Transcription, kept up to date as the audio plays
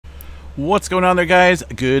What's going on there, guys?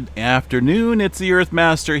 Good afternoon. It's the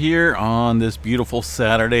Earthmaster here on this beautiful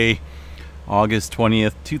Saturday, August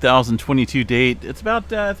 20th, 2022 date. It's about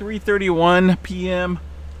 3:31 p.m.,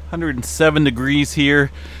 107 degrees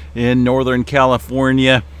here in Northern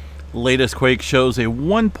California. Latest quake shows a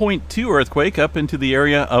 1.2 earthquake up into the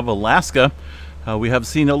area of Alaska. We have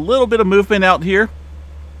seen a little bit of movement out here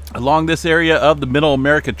along this area of the Middle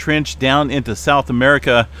America Trench down into South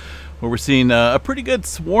America, where we're seeing a pretty good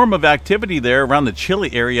swarm of activity there around the Chile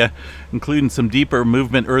area, including some deeper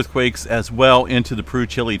movement earthquakes as well into the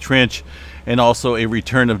Peru-Chile Trench, and also a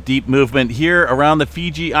return of deep movement here around the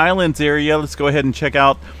Fiji Islands area. Let's go ahead and check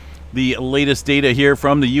out the latest data here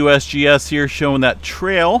from the USGS here, showing that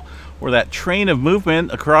trail or that train of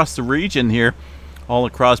movement across the region here, all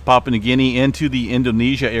across Papua New Guinea into the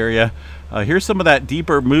Indonesia area. Here's some of that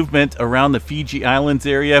deeper movement around the Fiji Islands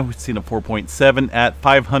area. We've seen a 4.7 at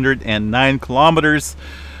 509 kilometers.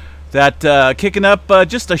 That kicking up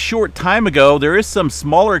just a short time ago. There is some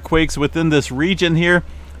smaller quakes within this region here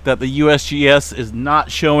that the USGS is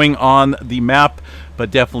not showing on the map, but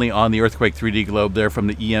definitely on the Earthquake 3D globe there from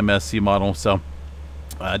the EMSC model. So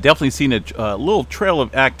definitely seen a little trail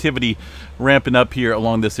of activity ramping up here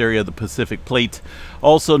along this area of the Pacific Plate.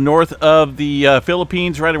 Also north of the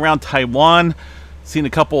Philippines, right around Taiwan, seen a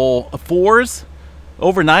couple of 4s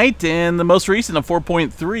overnight, and the most recent of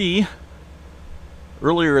 4.3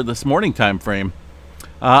 earlier this morning time frame.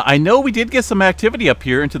 I know we did get some activity up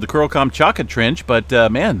here into the Coronal Trench, but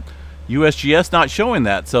man, USGS not showing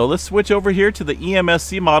that. So let's switch over here to the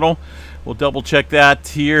EMSC model. We'll double check that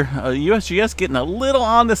here. USGS getting a little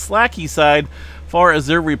on the slacky side as far as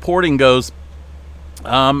their reporting goes.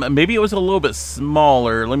 Maybe it was a little bit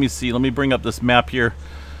smaller. Let me see. Let me bring up this map here.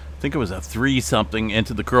 I think it was a 3 something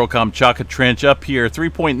into the Coronal Trench up here.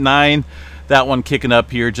 3.9. That one kicking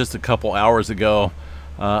up here just a couple hours ago.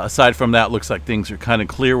 Aside from that, looks like things are kind of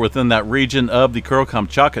clear within that region of the Coronal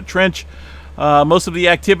Trench. Most of the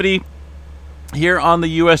activity here on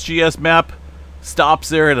the USGS map stops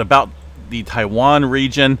there at about the Taiwan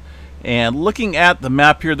region. And looking at the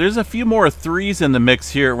map here, there's a few more 3s in the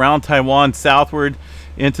mix here around Taiwan, southward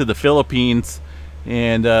into the Philippines.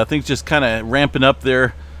 And things just kind of ramping up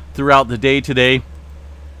there throughout the day today.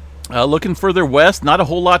 Looking further west, not a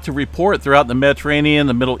whole lot to report throughout the Mediterranean,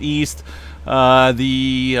 the Middle East,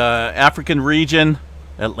 the African region,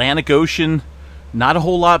 Atlantic Ocean. Not a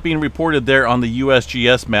whole lot being reported there on the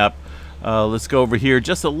USGS map. Let's go over here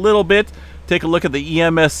just a little bit. Take a look at the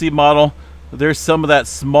EMSC model. There's some of that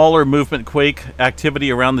smaller movement quake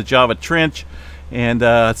activity around the Java Trench, and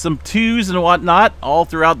some 2s and whatnot all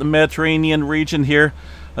throughout the Mediterranean region here.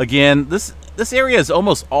 Again, this area is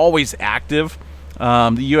almost always active.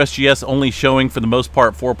 The USGS only showing for the most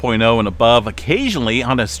part 4.0 and above. Occasionally,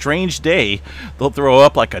 on a strange day, they'll throw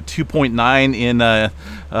up like a 2.9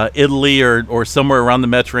 in Italy or somewhere around the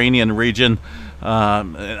Mediterranean region.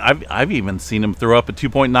 I've even seen them throw up a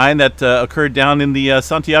 2.9 that occurred down in the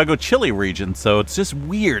Santiago, Chile region. So it's just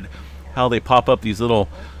weird how they pop up these little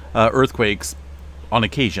earthquakes on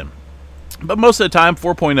occasion. But most of the time,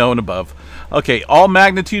 4.0 and above. Okay, all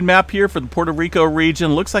magnitude map here for the Puerto Rico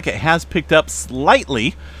region. Looks like it has picked up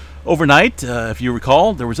slightly overnight. If you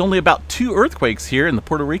recall, there was only about 2 earthquakes here in the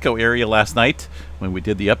Puerto Rico area last night when we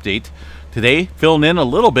did the update. Today, filling in a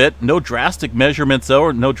little bit. No drastic measurements, though,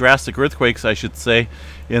 or no drastic earthquakes, I should say,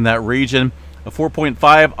 in that region. A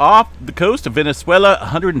 4.5 off the coast of Venezuela,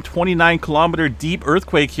 129 kilometer deep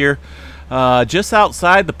earthquake here, just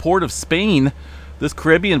outside the port of Spain. This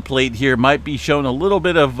Caribbean plate here might be showing a little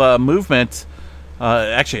bit of movement.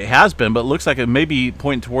 Actually, it has been, but it looks like it may be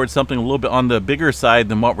pointing towards something a little bit on the bigger side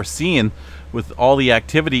than what we're seeing with all the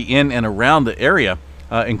activity in and around the area,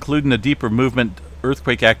 including the deeper movement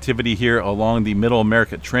earthquake activity here along the Middle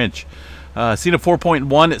America Trench. Seen a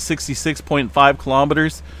 4.1 at 66.5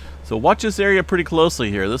 kilometers. So watch this area pretty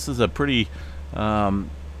closely here. This is a pretty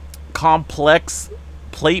complex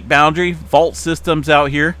plate boundary, fault systems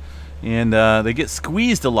out here. And they get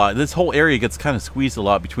squeezed a lot. This whole area gets kind of squeezed a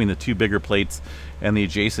lot between the 2 bigger plates and the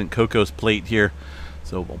adjacent Cocos plate here.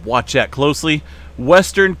 So watch that closely.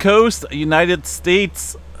 Western coast, United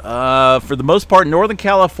States, for the most part, Northern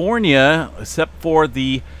California, except for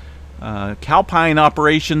the Calpine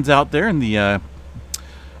operations out there and the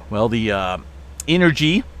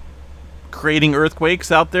energy creating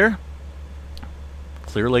earthquakes out there.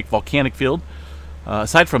 Clear Lake volcanic field.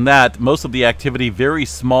 Aside from that, most of the activity very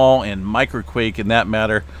small and microquake in that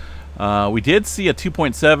matter. We did see a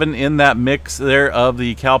 2.7 in that mix there of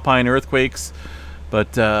the Calpine earthquakes,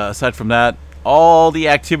 but aside from that, All the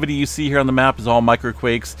activity you see here on the map is all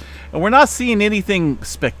microquakes, and we're not seeing anything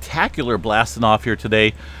spectacular blasting off here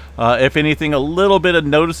today. If anything, a little bit of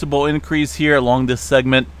noticeable increase here along this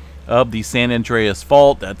segment of the San Andreas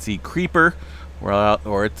Fault. That's the creeper,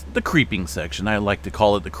 or it's the creeping section. I like to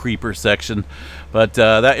call it the creeper section. But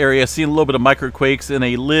that area seeing a little bit of microquakes in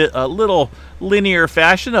a little linear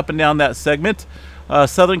fashion up and down that segment.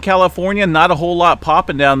 Southern California, not a whole lot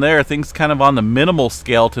popping down there. Things kind of on the minimal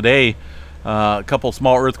scale today. A couple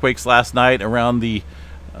small earthquakes last night around the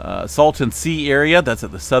Salton Sea area. That's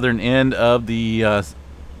at the southern end of the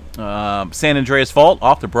San Andreas Fault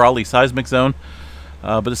off the Brawley seismic zone.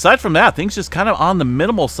 But aside from that, things just kind of on the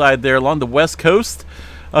minimal side there along the west coast.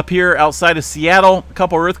 Up here outside of Seattle, a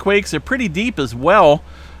couple earthquakes. They're pretty deep as well.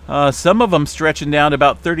 Some of them stretching down to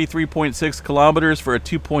about 33.6 kilometers for a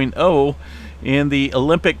 2.0 in the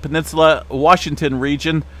Olympic Peninsula, Washington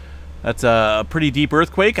region. That's a pretty deep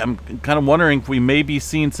earthquake. I'm kind of wondering if we may be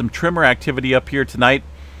seeing some tremor activity up here tonight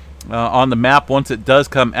on the map once it does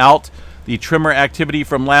come out. The tremor activity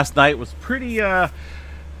from last night was pretty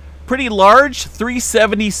large,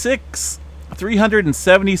 376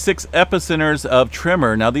 epicenters of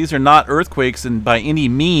tremor. Now, these are not earthquakes by any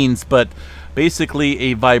means, but basically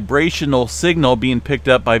a vibrational signal being picked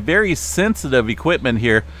up by very sensitive equipment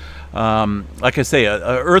here. Like I say, an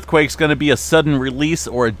earthquake's going to be a sudden release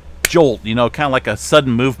or a jolt, you know, kind of like a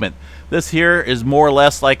sudden movement. This here is more or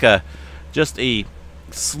less like just a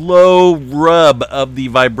slow rub of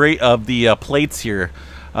the plates here.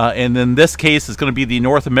 And in this case, it's going to be the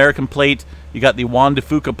North American plate. You got the Juan de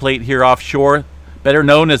Fuca plate here offshore, better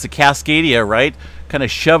known as the Cascadia, right? Kind of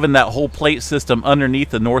shoving that whole plate system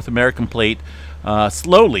underneath the North American plate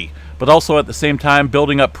slowly, but also at the same time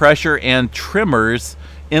building up pressure and tremors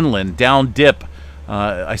inland, down dip.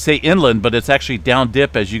 I say inland, but it's actually down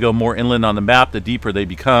dip as you go more inland on the map, the deeper they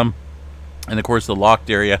become. And of course, the locked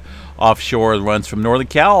area offshore runs from Northern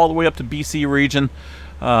Cal all the way up to BC region,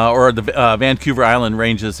 or the Vancouver Island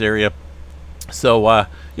ranges area. So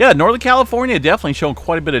yeah, Northern California definitely showing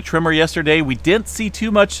quite a bit of tremor yesterday. We didn't see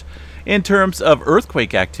too much in terms of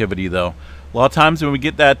earthquake activity, though. A lot of times when we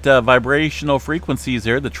get that vibrational frequencies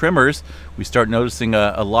there, the tremors, we start noticing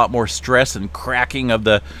a lot more stress and cracking of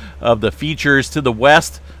the features to the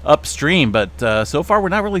west upstream. But so far we're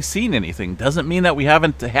not really seeing anything. Doesn't mean that we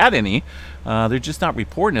haven't had any. They're just not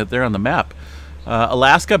reporting it there on the map.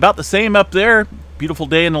 Alaska, about the same up there. Beautiful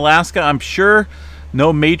day in Alaska, I'm sure.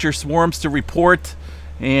 No major swarms to report.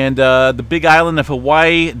 And the big island of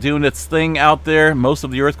Hawaii doing its thing out there. Most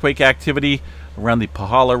of the earthquake activity around the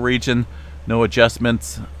Pahala region. No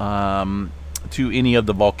adjustments to any of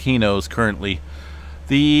the volcanoes currently.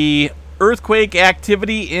 The earthquake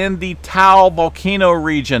activity in the Taal volcano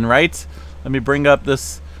region, right? Let me bring up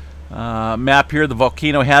this map here, the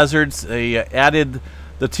volcano hazards. They added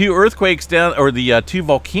the two earthquakes down, or the two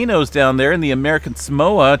volcanoes down there in the American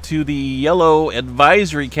Samoa to the yellow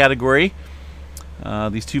advisory category.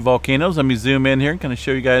 These two volcanoes. Let me zoom in here and kind of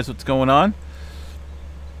show you guys what's going on.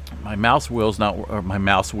 My mouse wheel's not, or my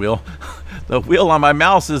mouse wheel. The wheel on my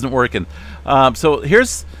mouse isn't working. So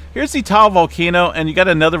here's the Taal volcano, and you got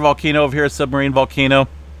another volcano over here, a submarine volcano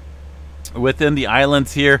within the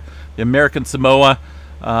islands here, the American Samoa.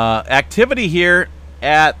 Activity here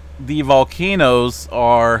at the volcanoes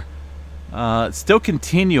are still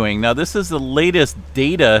continuing. Now, this is the latest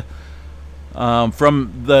data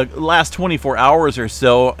from the last 24 hours or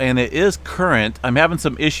so, and it is current. I'm having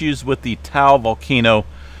some issues with the Taal volcano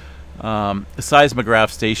seismograph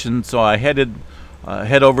station, so I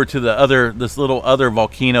head over to this little other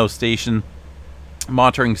volcano station,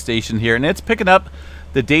 monitoring station here, and it's picking up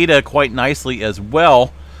the data quite nicely as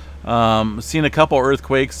well. Seen a couple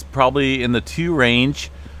earthquakes, probably in the 2 range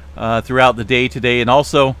throughout the day today, and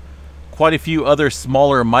also quite a few other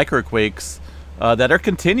smaller microquakes that are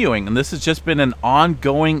continuing. And this has just been an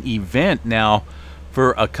ongoing event now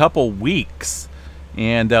for a couple weeks,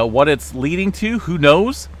 and what it's leading to, who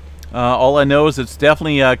knows? All I know is it's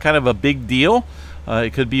definitely kind of a big deal.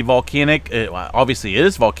 It could be volcanic. Obviously, it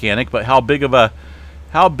is volcanic, but how big of a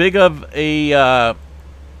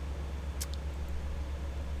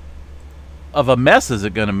mess is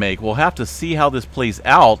it going to make? We'll have to see how this plays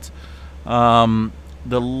out.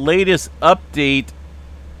 The latest update.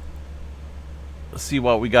 Let's see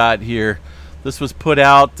what we got here. This was put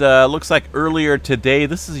out, looks like earlier today.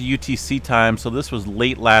 This is UTC time, so this was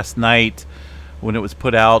late last night when it was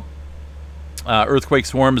put out. Earthquake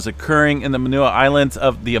swarm is occurring in the Manua Islands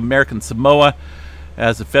of the American Samoa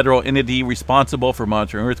as the federal entity responsible for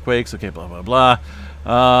monitoring earthquakes. Okay, blah, blah,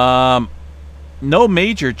 blah. No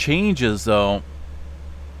major changes, though.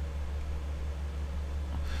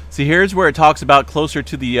 See, here's where it talks about closer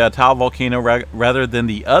to the Tahoe volcano rather than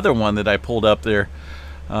the other one that I pulled up there.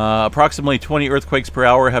 Approximately 20 earthquakes per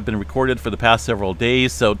hour have been recorded for the past several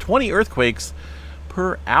days. So 20 earthquakes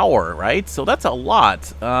per hour, right? So that's a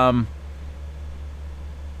lot.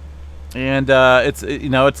 It's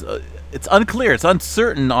it's unclear, it's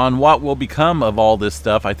uncertain on what will become of all this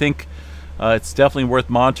stuff. I think it's definitely worth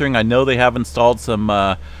monitoring. I know they have installed some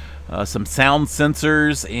sound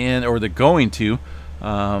sensors, or they're going to,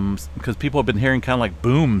 because people have been hearing kind of like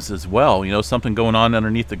booms as well. You know, something going on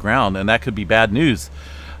underneath the ground, and that could be bad news.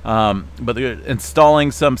 But they're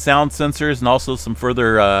installing some sound sensors and also some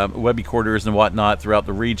further web recorders and whatnot throughout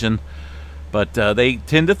the region. But they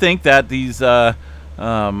tend to think that these, if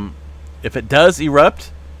it does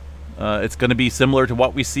erupt, it's going to be similar to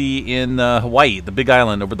what we see in Hawaii, the Big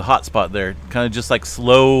Island over the hot spot there. Kind of just like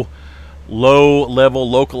slow, low-level,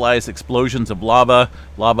 localized explosions of lava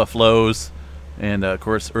flows, and of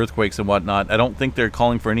course earthquakes and whatnot. I don't think they're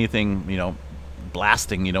calling for anything, you know,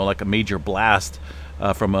 blasting, you know, like a major blast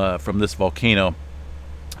from this volcano.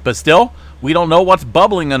 But still, we don't know what's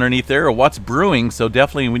bubbling underneath there or what's brewing, so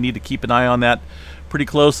definitely we need to keep an eye on that pretty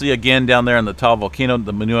closely. Again, down there in the Tahoe volcano,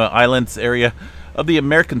 the Manua Islands area of the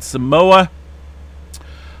American Samoa.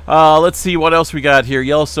 Let's see what else we got here.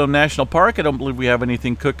 Yellowstone National Park. I don't believe we have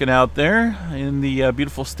anything cooking out there in the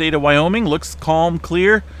beautiful state of Wyoming. Looks calm,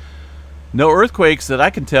 clear. No earthquakes that I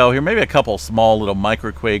can tell here. Maybe a couple small little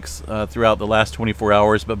microquakes throughout the last 24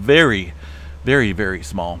 hours, but very, very, very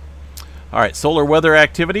small. All right, solar weather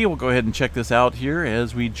activity. We'll go ahead and check this out here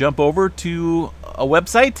as we jump over to a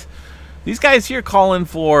website. These guys here calling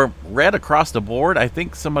for red across the board. I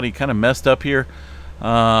think somebody kind of messed up here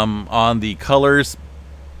on the colors.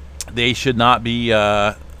 They should not be,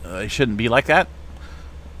 they shouldn't be like that.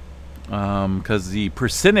 Because the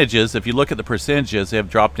percentages, if you look at the percentages, they have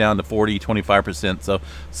dropped down to 40, 25%. So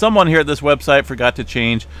someone here at this website forgot to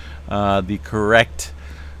change the correct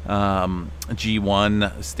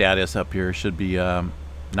G1 status up here. Should be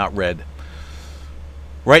not red.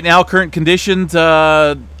 Right now, current conditions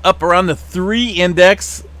up around the 3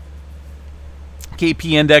 index,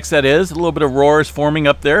 KP index that is. A little bit of roars forming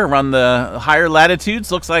up there around the higher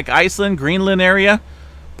latitudes. Looks like Iceland, Greenland area,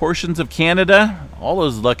 portions of Canada. All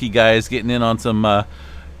those lucky guys getting in on some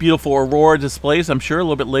beautiful aurora displays, I'm sure, a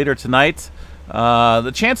little bit later tonight.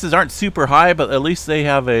 The chances aren't super high, but at least they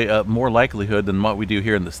have a more likelihood than what we do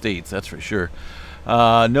here in the States, that's for sure.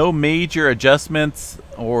 No major adjustments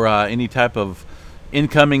or any type of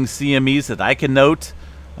incoming CMEs that I can note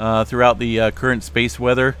throughout the current space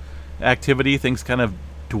weather activity. Things kind of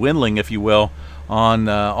dwindling, if you will, on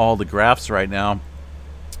all the graphs right now.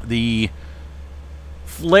 The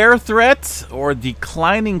flare threat or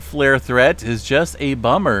declining flare threat is just a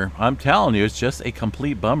bummer. I'm telling you, it's just a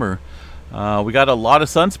complete bummer. We got a lot of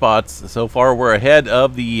sunspots. So far, we're ahead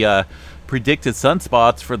of the predicted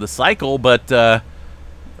sunspots for the cycle, but they're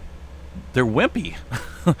wimpy.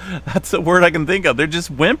 That's the word I can think of. They're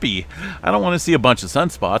just wimpy. I don't want to see a bunch of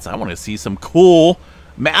sunspots. I want to see some cool,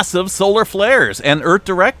 massive solar flares and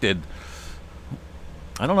Earth-directed.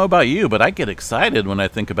 I don't know about you, but I get excited when I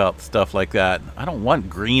think about stuff like that. I don't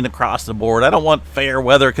want green across the board. I don't want fair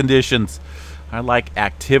weather conditions. I like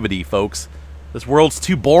activity, folks. This world's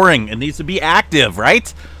too boring. It needs to be active,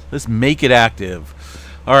 right? Let's make it active.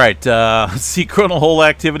 All right, let's see coronal hole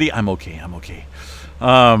activity. I'm okay.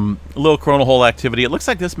 A little coronal hole activity. It looks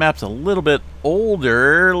like this map's a little bit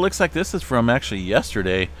older. Looks like this is from actually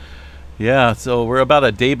yesterday. Yeah, so we're about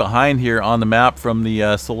a day behind here on the map from the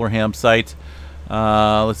Solarham site.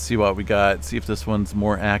 Let's see what we got. See if this one's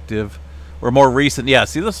more active or more recent. Yeah,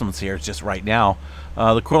 see, this one's here. It's just right now.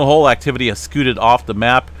 The coronal hole activity has scooted off the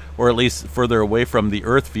map, or at least further away from the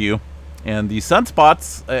Earth view. And the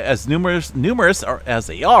sunspots, as numerous as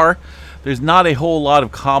they are, there's not a whole lot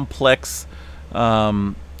of complex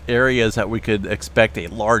areas that we could expect a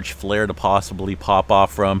large flare to possibly pop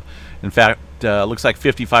off from. In fact, looks like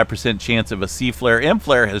 55% chance of a C flare. M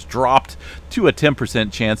flare has dropped to a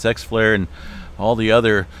 10% chance. X flare and all the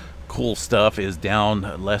other cool stuff is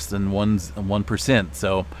down less than 1%.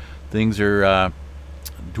 So things are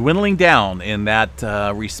dwindling down in that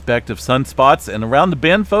respect of sunspots. And around the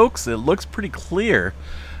bend, folks, it looks pretty clear.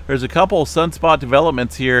 There's a couple of sunspot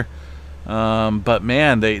developments here, but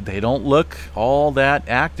man, they don't look all that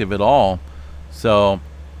active at all. So,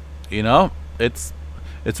 you know, it's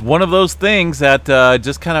one of those things that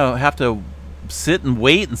just kind of have to sit and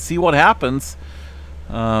wait and see what happens.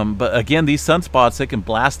 But again, these sunspots, they can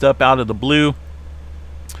blast up out of the blue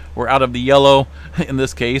or out of the yellow in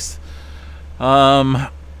this case.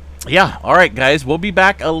 Yeah, all right, guys. We'll be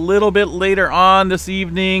back a little bit later on this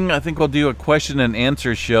evening. I think we'll do a question and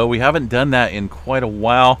answer show. We haven't done that in quite a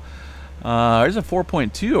while. There's a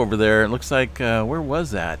 4.2 over there. It looks like, where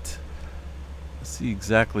was that? Let's see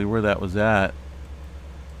exactly where that was at.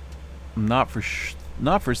 I'm not for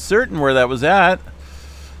certain where that was at.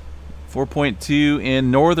 4.2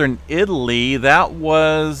 in northern Italy. That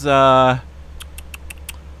was,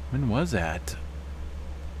 when was that?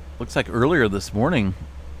 Looks like earlier this morning.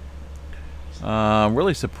 I'm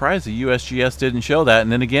really surprised the USGS didn't show that.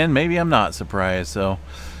 And then again, maybe I'm not surprised. So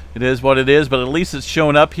it is what it is. But at least it's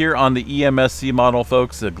showing up here on the EMSC model,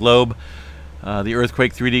 folks. The globe, the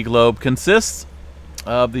Earthquake 3D globe, consists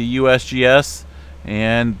of the USGS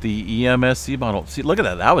and the EMSC model. See, look at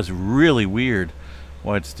that. That was really weird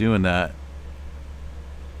why it's doing that.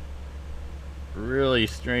 Really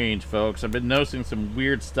strange, folks. I've been noticing some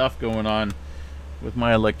weird stuff going on with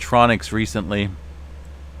my electronics recently.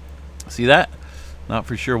 See that? Not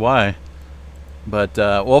for sure why, but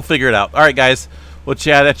we'll figure it out. All right, guys. We'll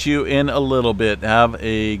chat at you in a little bit. Have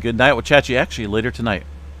a good night. We'll chat you actually later tonight.